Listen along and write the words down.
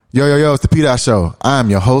Yo, it's the P. Dot Show. I'm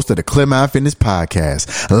your host of the Clear Mind Fitness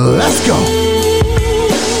Podcast. Let's go.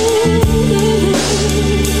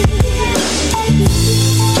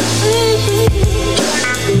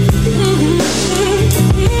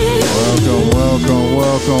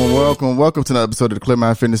 Welcome to another episode of the Clear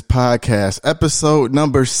Mind Fitness Podcast, episode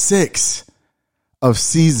number 6 of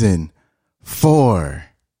season 4.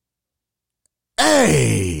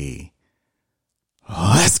 Hey,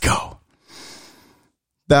 let's go.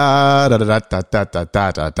 Da da da da da da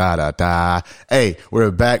da da da da. Hey,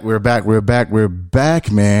 we're back,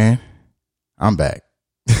 man. I'm back.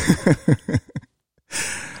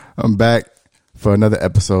 I'm back for another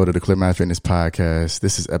episode of the Clear Mind Fitness Podcast.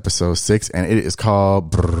 This is episode 6, and it is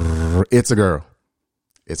called It's a Girl.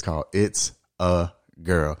 It's called It's a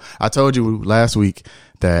Girl. I told you last week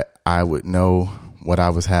that I would know what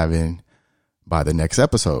I was having by the next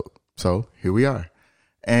episode. So here we are.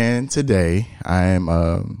 And today I am,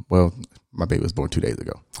 my baby was born 2 days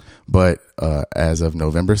ago, but as of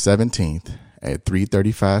November 17th at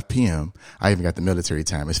 3:35 p.m., I even got the military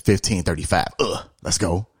time. It's 15:35. Let's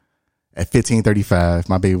go. At 15:35,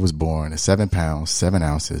 my baby was born at 7 pounds, 7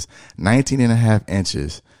 ounces, 19 and a half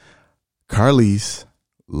inches. Carlise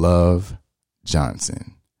Love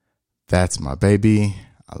Johnson. That's my baby.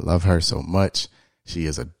 I love her so much. She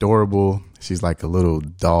is adorable. She's like a little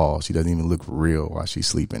doll. She doesn't even look real while she's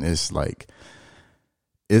sleeping. It's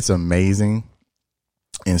amazing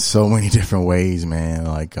in so many different ways, man.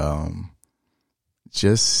 Like,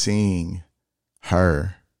 just seeing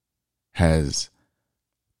her has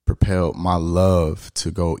propelled my love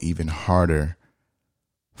to go even harder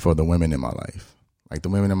for the women in my life. Like, the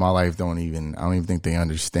women in my life I don't even think they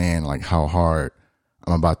understand like how hard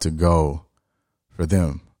I'm about to go for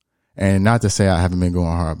them. And not to say I haven't been going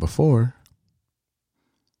hard before,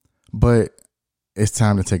 but it's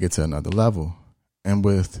time to take it to another level. And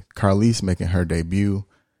with Carlise making her debut,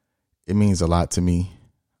 it means a lot to me.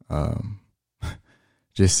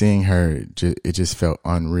 Just seeing her, it just felt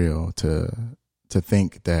unreal to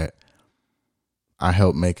think that I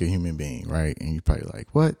helped make a human being, right? And you're probably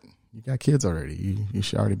like, what? You got kids already. You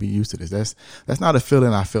should already be used to this. That's not a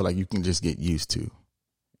feeling I feel like you can just get used to.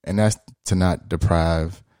 And that's to not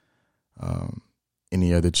deprive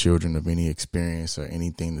any other children of any experience or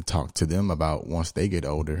anything to talk to them about once they get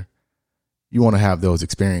older. You want to have those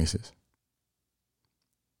experiences.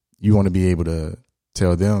 You want to be able to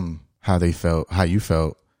tell them how they felt, how you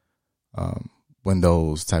felt when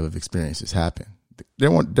those type of experiences happen. They're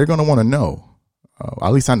going to want to know.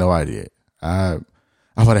 At least I know I did.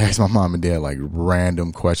 I would ask my mom and dad like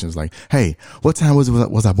random questions like, hey, what time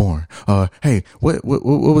was I born? Hey, what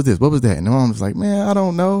was this? What was that? And the mom was like, man, I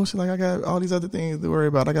don't know. She's like, I got all these other things to worry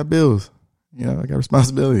about. I got bills. I got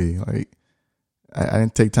responsibility. Like, I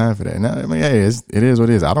didn't take time for that. And I mean, hey, it is what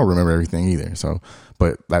it is. I don't remember everything either. So,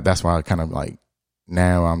 but that's why I kind of like,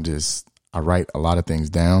 now I write a lot of things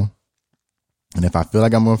down. And if I feel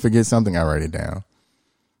like I'm going to forget something, I write it down.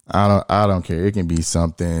 I don't care. It can be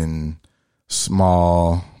something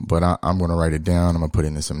small, but I'm going to write it down. I'm going to put it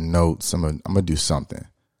in some notes. I'm going to do something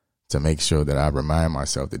to make sure that I remind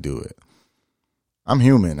myself to do it. I'm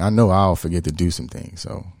human. I know I'll forget to do some things.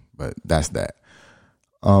 So, but that's that.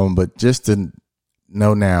 But just to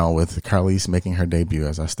know now with Carlise making her debut,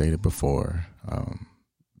 as I stated before,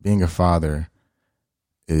 being a father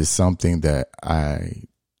is something that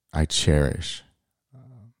I cherish.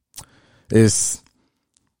 It's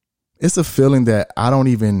a feeling that I don't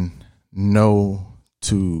even know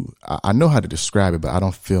I know how to describe it, but I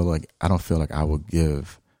don't feel like I will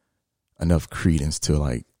give enough credence to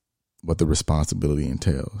like what the responsibility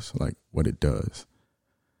entails, like what it does.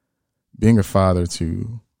 Being a father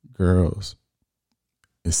to girls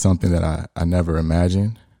is something that I never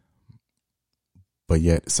imagined, but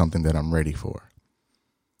yet something that I'm ready for.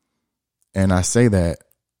 And I say that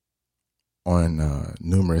on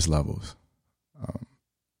numerous levels.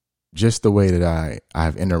 Just the way that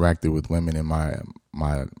I've interacted with women in my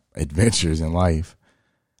adventures in life,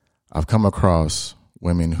 I've come across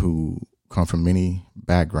women who come from many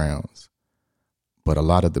backgrounds, but a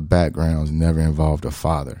lot of the backgrounds never involved a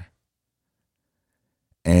father.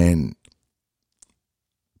 And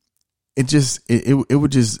it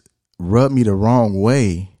would just rub me the wrong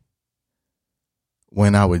way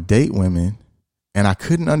when I would date women, and I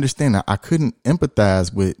couldn't understand. I couldn't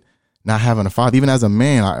empathize with not having a father. Even as a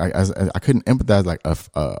man, I couldn't empathize like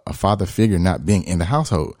a father figure not being in the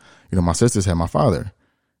household. My sisters had my father,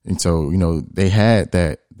 and so they had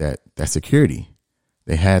that security,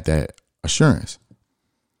 they had that assurance.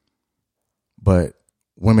 But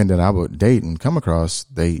women that I would date and come across,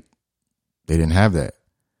 they didn't have that.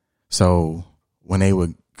 So when they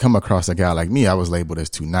would come across a guy like me, I was labeled as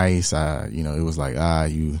too nice. It was like,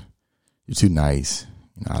 you're too nice.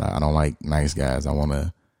 I don't like nice guys. I want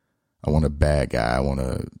a bad guy. I want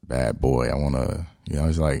a bad boy.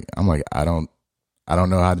 It's like, I'm like, I don't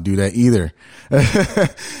know how to do that either.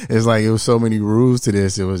 It's like, it was so many rules to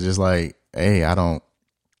this. It was just like, hey, I don't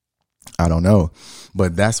know.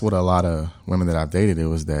 But that's what a lot of women that I've dated, it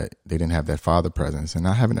was that they didn't have that father presence, and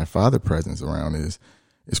not having that father presence around is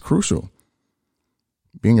crucial.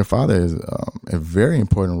 Being a father is a very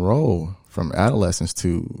important role from adolescence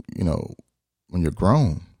to, when you're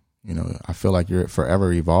grown. I feel like you're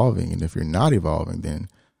forever evolving. And if you're not evolving, then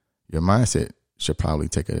your mindset should probably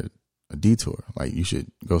take a detour. Like, you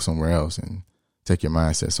should go somewhere else and take your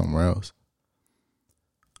mindset somewhere else.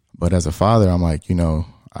 But as a father, I'm like,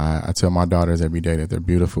 I tell my daughters every day that they're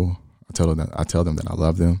beautiful. I tell them that I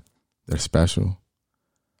love them. They're special.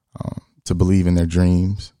 To believe in their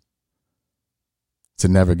dreams. To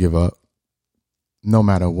never give up. No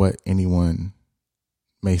matter what anyone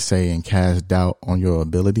may say and cast doubt on your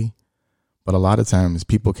ability. But a lot of times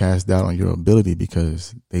people cast doubt on your ability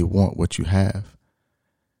because they want what you have.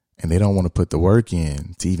 And they don't want to put the work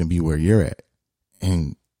in to even be where you're at.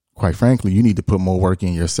 And quite frankly, you need to put more work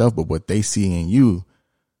in yourself. But what they see in you,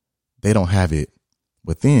 they don't have it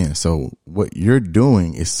within. So what you're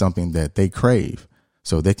doing is something that they crave.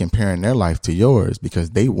 So they're comparing their life to yours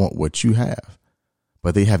because they want what you have.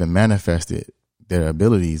 But they haven't manifested their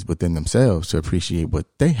abilities within themselves to appreciate what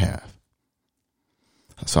they have.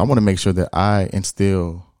 So I want to make sure that I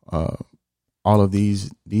instill all of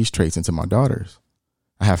these traits into my daughters.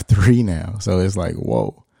 I have 3 now. So it's like,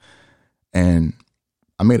 whoa. And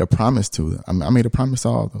I made a promise to them. I made a promise to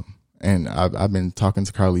all of them. And I've been talking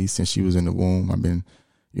to Carlise since she was in the womb. I've been,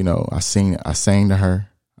 I sang to her.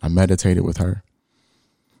 I meditated with her.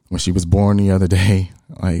 When she was born the other day,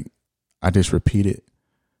 like, I just repeated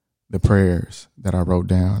the prayers that I wrote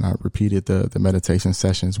down. I repeated the meditation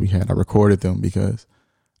sessions we had. I recorded them because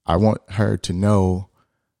I want her to know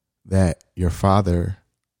that your father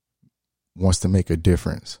wants to make a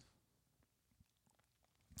difference.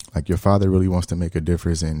 Like, your father really wants to make a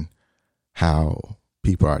difference in how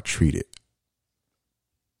people are treated.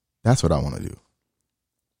 That's what I want to do.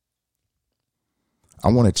 I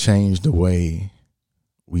want to change the way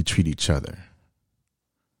we treat each other,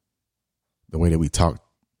 the way that we talk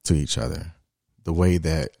to each other, the way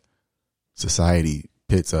that society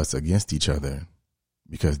pits us against each other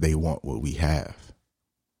because they want what we have.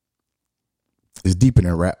 It's deeper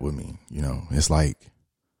than rap with me. It's like,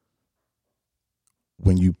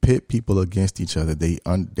 when you pit people against each other, they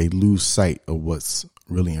lose sight of what's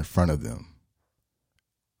really in front of them.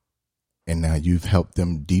 And now you've helped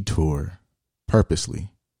them detour purposely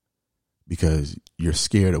because you're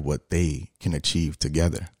scared of what they can achieve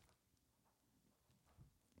together.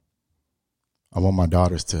 I want my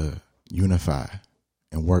daughters to unify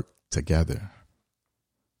and work together.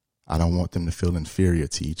 I don't want them to feel inferior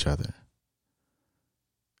to each other.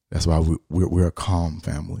 That's why we're a calm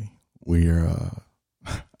family. We're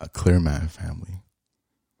a clear mind family.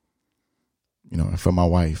 And for my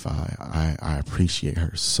wife, I appreciate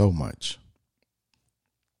her so much.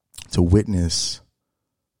 To witness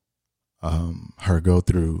her go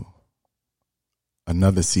through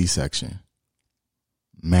another C-section,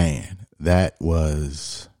 man, that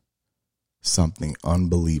was something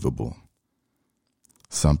unbelievable.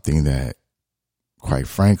 Something that, quite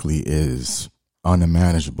frankly, is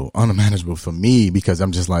unimaginable for me, because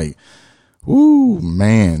I'm just like, ooh,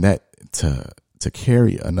 man, that to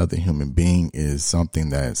carry another human being is something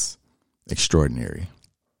that's extraordinary.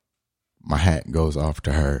 My hat goes off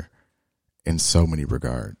to her in so many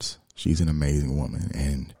regards. She's an amazing woman.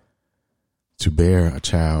 And to bear a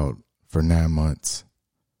child for 9 months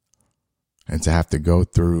and to have to go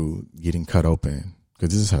through getting cut open, because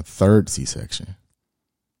this is her 3rd C-section.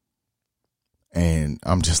 And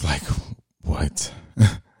I'm just like, what?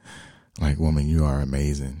 Like, woman, you are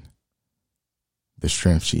amazing. The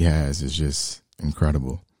strength she has is just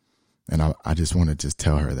incredible. And I just want to just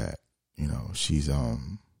tell her that, she's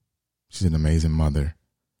an amazing mother.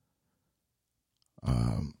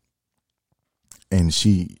 And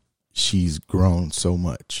she's grown so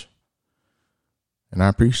much. And I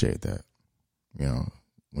appreciate that.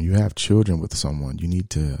 When you have children with someone, you need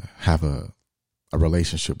to have a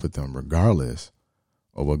relationship with them regardless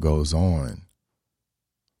of what goes on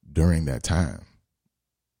during that time.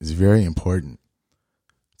 It's very important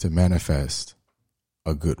to manifest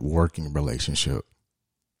a good working relationship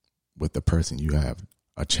with the person you have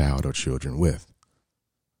a child or children with.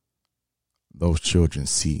 Those children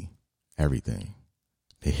see everything.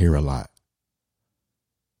 They hear a lot.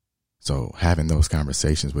 So having those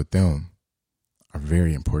conversations with them are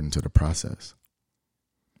very important to the process.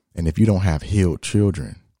 And if you don't have healed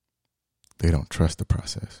children, they don't trust the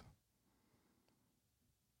process.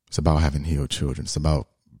 It's about having healed children. It's about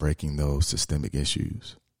breaking those systemic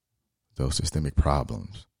issues, those systemic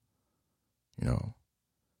problems.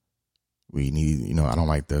 We need, I don't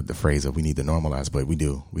like the phrase of we need to normalize, but we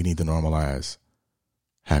do. We need to normalize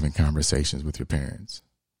having conversations with your parents,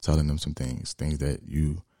 telling them some things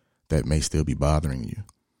that may still be bothering you.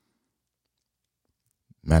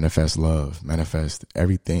 Manifest love, manifest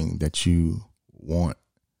everything that you want.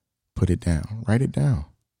 Put it down, write it down.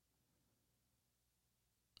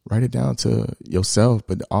 Write it down to yourself,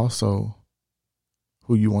 but also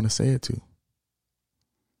who you want to say it to.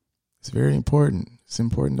 It's very important. It's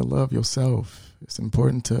important to love yourself. It's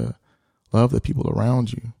important to love the people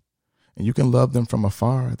around you. And you can love them from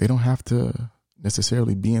afar. They don't have to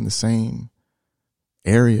necessarily be in the same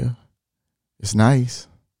area. It's nice.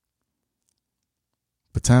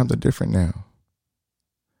 But times are different now.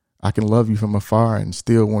 I can love you from afar and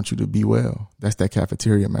still want you to be well. That's that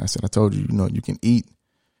cafeteria mindset. I told you, you can eat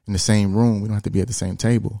in the same room. We don't have to be at the same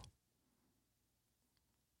table.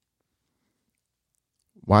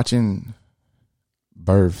 Watching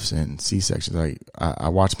births and C-sections, like I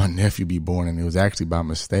watched my nephew be born, and it was actually by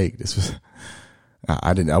mistake. This was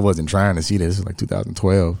I wasn't trying to see this. This was like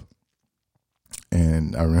 2012,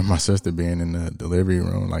 and I remember my sister being in the delivery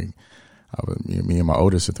room. Like me and my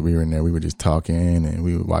older sister, we were in there. We were just talking, and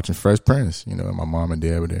we were watching Fresh Prince. And my mom and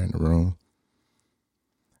dad were there in the room,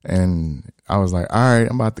 and I was like, "All right,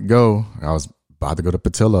 I'm about to go." I was about to go to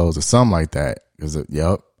Patillo's or something like that. Because I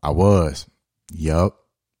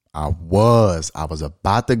was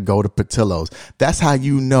about to go to Patillo's. That's how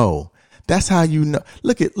you know.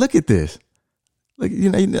 Look at this. Look,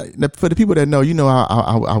 for the people that know,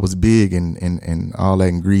 I was big and all that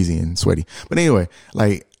and greasy and sweaty. But anyway,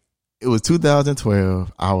 like it was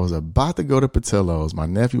 2012. I was about to go to Patillo's. My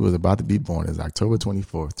nephew was about to be born. It was October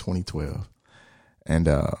 24th, 2012. And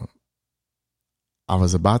I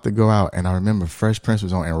was about to go out, and I remember Fresh Prince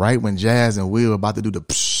was on. And right when Jazz and Will were about to do the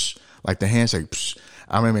psh, like the handshake, psh,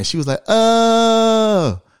 I remember, and she was like,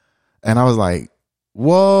 "Oh," and I was like,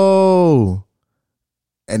 "Whoa!"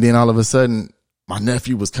 And then all of a sudden, my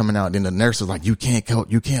nephew was coming out. Then the nurse was like, "You can't go.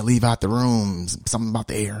 You can't leave out the room. Something about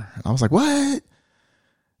the air." And I was like, "What?"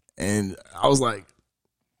 And I was like,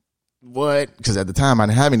 "What?" Because at the time, I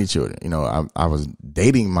didn't have any children. I was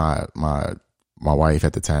dating my wife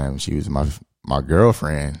at the time. She was my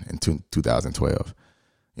girlfriend in 2012.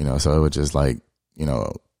 So it was just like,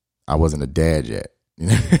 I wasn't a dad yet.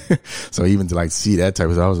 So even to like see that type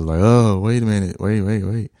of stuff, I was like, oh, wait a minute,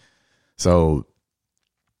 wait. So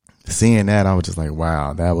seeing that, I was just like,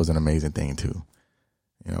 wow, that was an amazing thing too.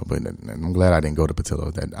 But I'm glad I didn't go to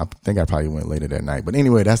Patillo's. I think I probably went later that night. But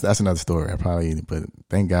anyway, that's another story. But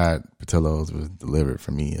thank God Patillo's was delivered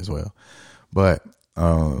for me as well. But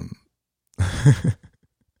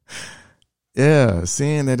yeah,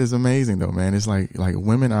 seeing that is amazing though, man. It's like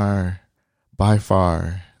women are by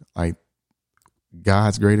far like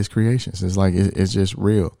God's greatest creations. It's like, it's just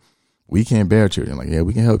real. We can't bear children. Like, yeah,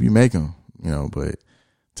 we can help you make them, but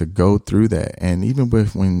to go through that. And even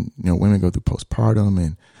with when, women go through postpartum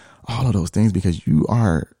and all of those things, because you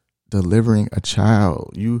are delivering a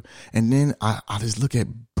child, and then I just look at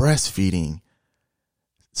breastfeeding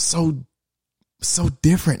so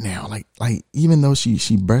different now. Like even though she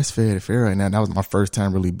breastfed Farrah, and that was my first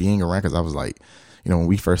time really being around. Cause I was like, when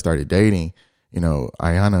we first started dating,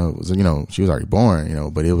 Ayana was, she was already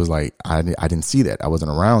born, but it was like, I didn't see that. I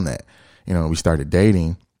wasn't around that. We started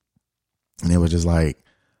dating, and it was just like,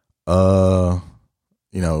 Farrah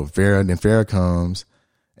comes,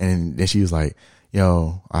 and then she was like,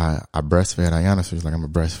 yo, I breastfed Ayana. So she's like, I'm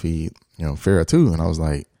gonna breastfeed, Farrah too. And I was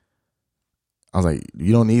like,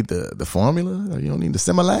 you don't need the formula? You don't need the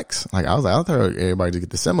Similac? Like, I'll tell everybody to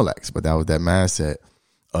get the Similac, but that was that mindset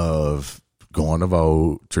of going to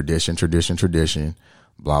vote, tradition,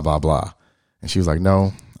 blah, blah, blah. And she was like,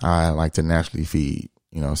 no, I like to naturally feed,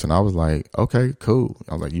 So I was like, okay, cool.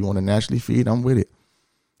 I was like, you want to naturally feed? I'm with it.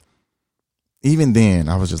 Even then,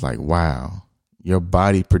 I was just like, wow, your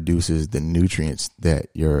body produces the nutrients that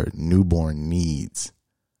your newborn needs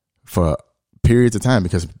for periods of time,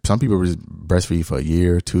 because some people just breastfeed for a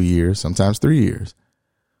year, 2 years, sometimes 3 years.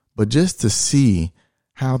 But just to see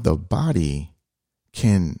how the body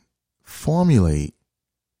can formulate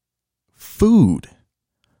food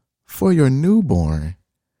for your newborn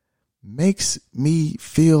makes me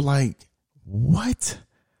feel like, what?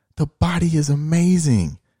 The body is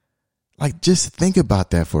amazing. Like, just think about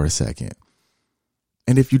that for a second.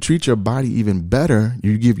 And if you treat your body even better,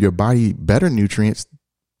 you give your body better nutrients,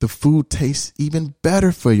 the food tastes even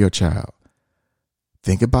better for your child.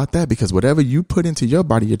 Think about that, because whatever you put into your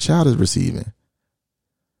body, your child is receiving.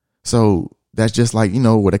 So that's just like,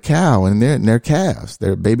 with a cow and their calves,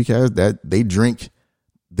 their baby calves, that they drink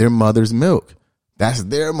their mother's milk. That's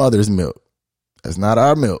their mother's milk. That's not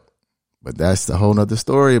our milk. But that's a whole nother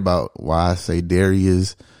story about why I say dairy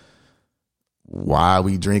is why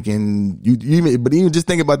we drinking. But even just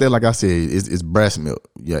think about that. Like I said, it's breast milk.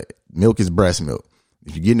 Yeah, milk is breast milk.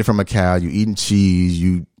 If you're getting it from a cow, you eating cheese,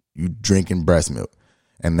 you drinking breast milk.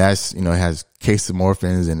 And that's, it has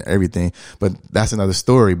casomorphins and everything. But that's another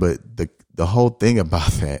story. But the whole thing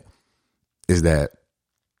about that is that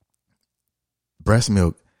breast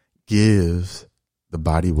milk gives the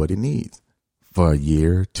body what it needs for a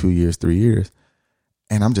year, 2 years, 3 years.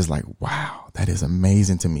 And I'm just like, wow, that is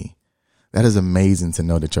amazing to me. That is amazing to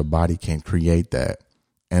know that your body can create that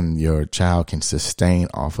and your child can sustain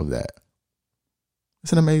off of that.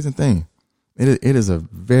 It's an amazing thing. It is a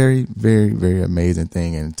very, very, very amazing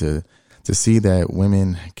thing. And to see that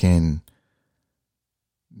women can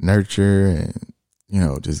nurture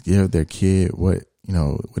and, just give their kid what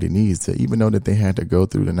it needs to, even though that they had to go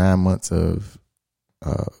through the 9 months of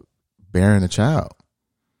bearing a child.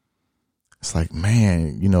 It's like,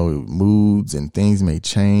 man, moods and things may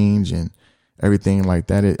change and everything like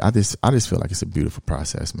that. I just feel like it's a beautiful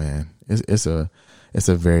process, man. It's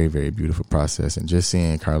a very, very beautiful process. And just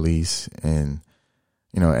seeing Carlise and,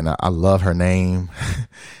 and I love her name,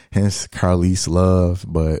 hence Carlise Love.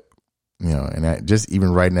 But, and just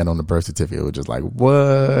even writing that on the birth certificate was just like,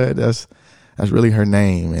 what? That's really her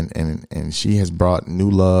name. And she has brought new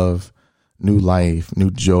love, new life,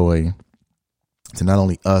 new joy to not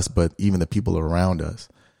only us, but even the people around us,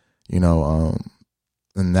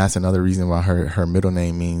 and that's another reason why her middle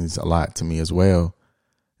name means a lot to me as well.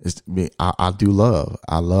 I do love.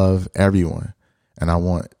 I love everyone. And I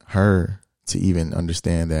want her to even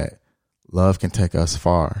understand that love can take us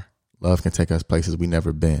far. Love can take us places we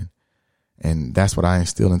never been. And that's what I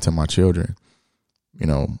instill into my children.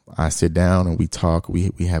 I sit down and we talk.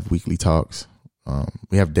 We have weekly talks.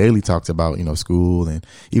 We have daily talks about, school. And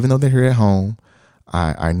even though they're here at home,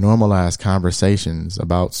 I normalize conversations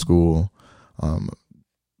about school,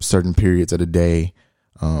 certain periods of the day,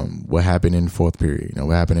 what happened in fourth period,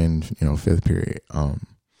 what happened in, fifth period,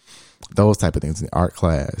 those type of things in art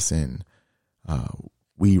class. And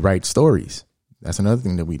we write stories. That's another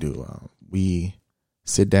thing that we do. We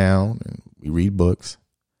sit down and we read books,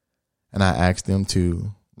 and I ask them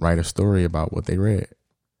to write a story about what they read.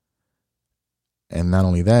 And not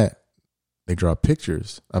only that, they draw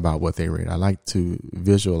pictures about what they read. I like to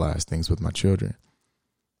visualize things with my children.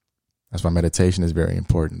 That's why meditation is very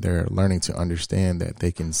important. They're learning to understand that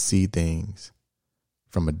they can see things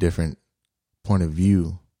from a different point of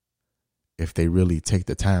view if they really take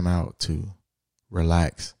the time out to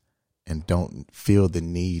relax and don't feel the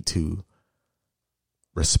need to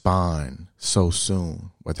respond so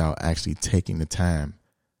soon without actually taking the time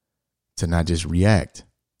to not just react,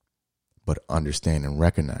 but understand and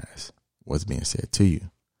recognize what's being said to you.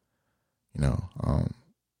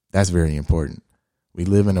 That's very important. We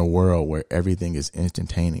live in a world where everything is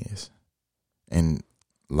instantaneous. And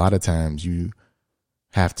a lot of times you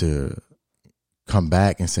have to come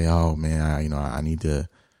back and say, oh man, I need to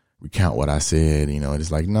recount what I said.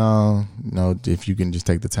 It's like, no, if you can just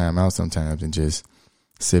take the time out sometimes and just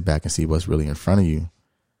sit back and see what's really in front of you,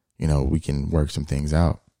 we can work some things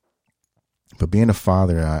out. But being a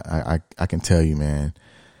father, I can tell you, man,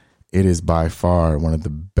 it is by far one of the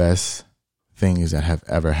best things that have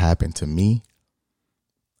ever happened to me.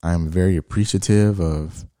 I'm very appreciative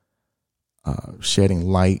of shedding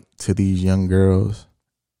light to these young girls.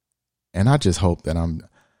 And I just hope that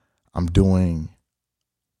I'm doing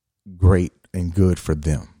great and good for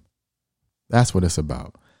them. That's what it's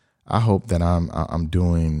about. I hope that I'm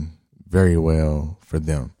doing very well for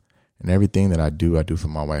them. And everything that I do for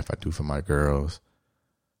my wife, I do for my girls.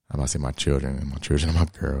 I'm about to say my children, and my children are my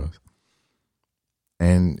girls.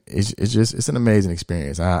 And it's an amazing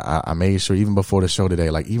experience. I made sure even before the show today,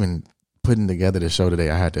 like even putting together the show today,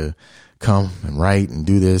 I had to come and write and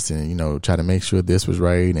do this and, try to make sure this was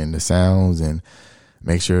right and the sounds and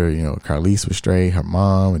make sure, Carlise was straight, her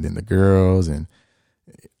mom, and then the girls. And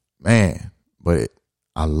man, but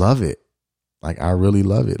I love it. Like, I really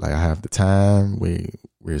love it. Like, I have the time.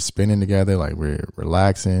 We're spending together. Like, we're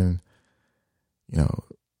relaxing,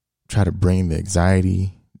 try to bring the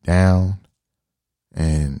anxiety down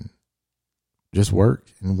and just work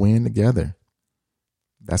and win together.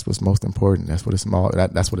 That's what's most important. That's what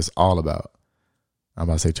it's all about. I'm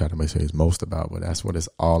about to say try to make sure it's most about, but that's what it's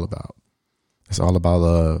all about. It's all about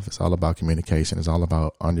love. It's all about communication. It's all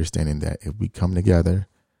about understanding that if we come together,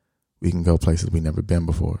 we can go places we've never been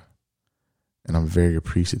before. And I'm very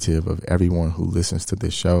appreciative of everyone who listens to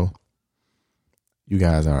this show. You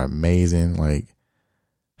guys are amazing. Like,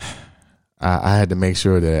 I had to make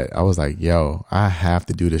sure that I was like, yo, I have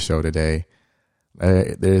to do the show today.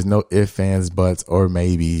 There's no ifs, ands, buts, or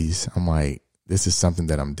maybes. I'm like, this is something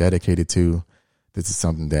that I'm dedicated to. This is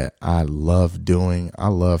something that I love doing. I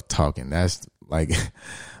love talking. That's like,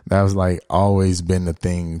 that was like always been the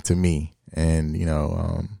thing to me. And, you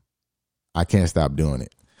know, I can't stop doing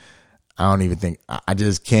it. I don't even think, I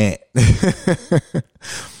just can't,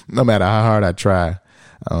 no matter how hard I try.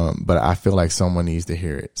 But I feel like someone needs to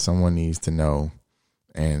hear it. Someone needs to know.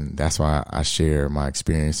 And that's why I share my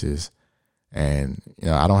experiences. And, you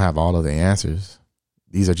know, I don't have all of the answers.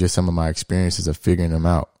 These are just some of my experiences of figuring them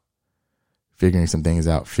out, figuring some things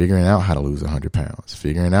out, figuring out how to lose 100 pounds,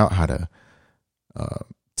 figuring out how to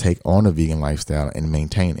take on a vegan lifestyle and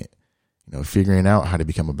maintain it, you know, figuring out how to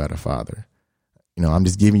become a better father. You know, I'm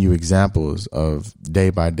just giving you examples of day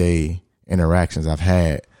by day interactions I've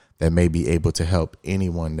had that may be able to help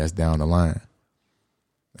anyone that's down the line.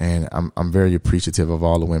 And I'm very appreciative of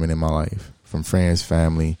all the women in my life, from friends,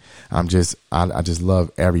 family. I just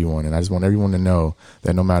love everyone. And I just want everyone to know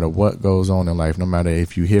that no matter what goes on in life, no matter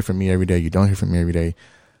if you hear from me every day, you don't hear from me every day,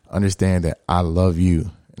 understand that I love you.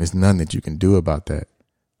 And there's nothing that you can do about that.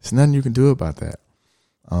 There's nothing you can do about that.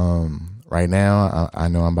 Right now, I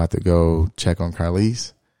know I'm about to go check on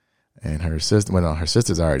Carlise and her sister. Well, no, her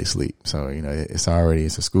sister's already asleep. So, you know, it's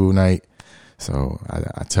a school night. So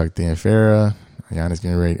I tucked in Farrah. Ayana's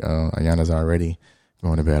getting ready. Ayana's already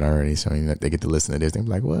going to bed already. So, you know, they get to listen to this. They're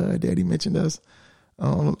like, what? Daddy mentioned us.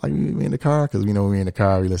 Like we in the car? Because we know we're in the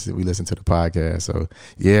car. We listen to the podcast. So,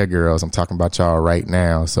 yeah, girls, I'm talking about y'all right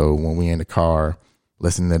now. So when we in the car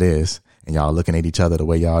listening to this and y'all looking at each other the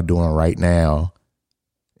way y'all doing right now,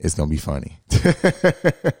 it's going to be funny.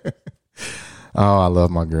 Oh, I love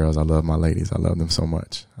my girls. I love my ladies. I love them so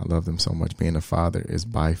much. I love them so much. Being a father is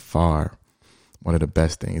by far one of the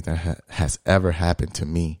best things that has ever happened to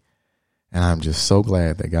me. And I'm just so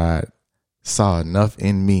glad that God saw enough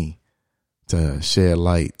in me to shed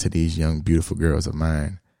light to these young, beautiful girls of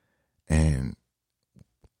mine. And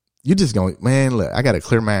you just going, man, look, I got a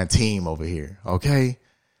clear mind team over here. Okay.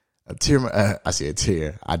 I said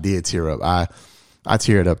tear. I did tear up. I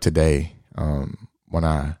teared up today when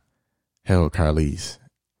I held Carlise.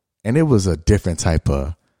 And it was a different type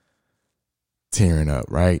of tearing up,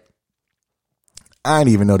 right? I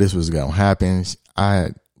didn't even know this was going to happen.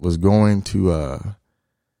 I was going to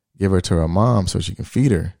give her to her mom so she can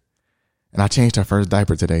feed her. And I changed her first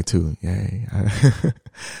diaper today too. Yay.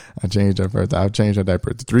 I changed her first. I've changed her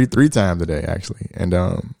diaper three times today, actually. And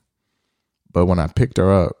but when I picked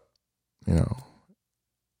her up, you know,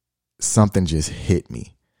 something just hit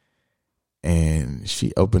me. And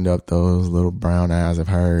she opened up those little brown eyes of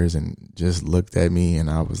hers and just looked at me, and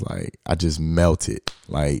I was like, I just melted.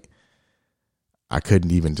 Like, I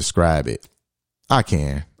couldn't even describe it. I'm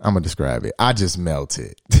going to describe it. I just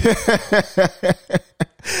melted.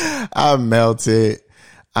 I melted.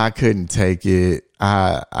 I couldn't take it.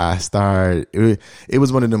 I started, it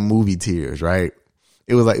was one of them movie tears, right?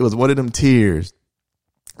 It was one of them tears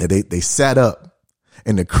that they sat up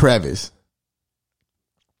in the crevice.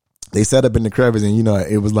 They sat up in the crevice, and, you know,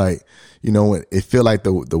 it was like, you know, it felt like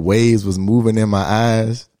the waves was moving in my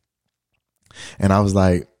eyes. And I was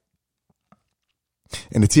like,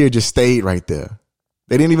 and the tear just stayed right there.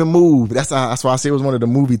 They didn't even move. That's why I say it was one of the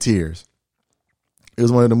movie tears. It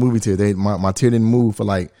was one of the movie tears. My tear didn't move for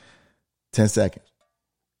like 10 seconds.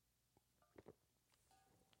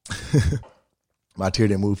 My tear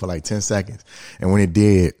didn't move for like 10 seconds. And when it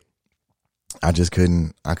did, I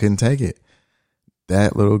couldn't take it.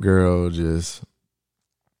 That little girl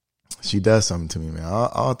she does something to me, man.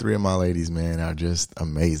 All three of my ladies, man, are just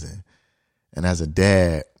amazing. And as a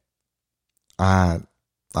dad, I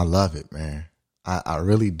love it, man. I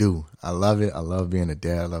really do. I love it. I love being a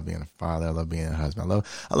dad. I love being a father. I love being a husband.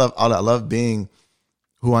 I love being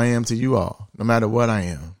who I am to you all, no matter what I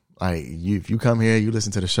am. Like, if you come here, you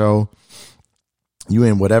listen to the show, you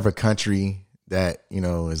in whatever country that, you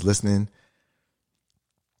know, is listening,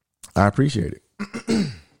 I appreciate it.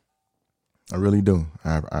 I really do.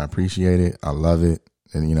 I appreciate it. I love it.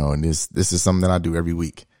 And, you know, and this is something that I do every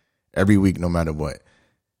week, no matter what.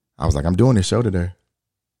 I was like, I'm doing this show today.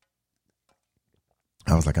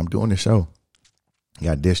 I'm doing this show.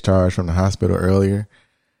 Got discharged from the hospital earlier.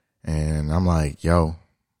 And I'm like, yo,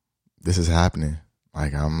 this is happening.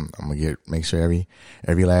 Like I'm gonna make sure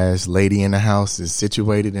every last lady in the house is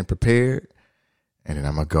situated and prepared, and then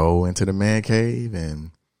I'm gonna go into the man cave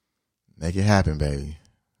and make it happen, baby.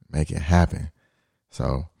 Make it happen. So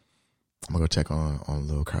I'm gonna go check on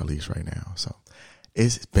little Carlise right now. So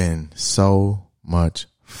it's been so much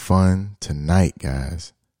fun tonight,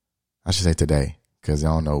 guys. I should say today, because I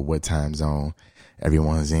don't know what time zone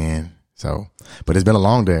everyone's in. So, but it's been a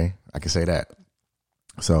long day. I can say that.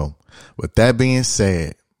 So with that being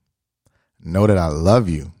said, know that I love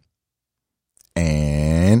you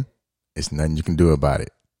and it's nothing you can do about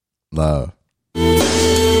it. Love.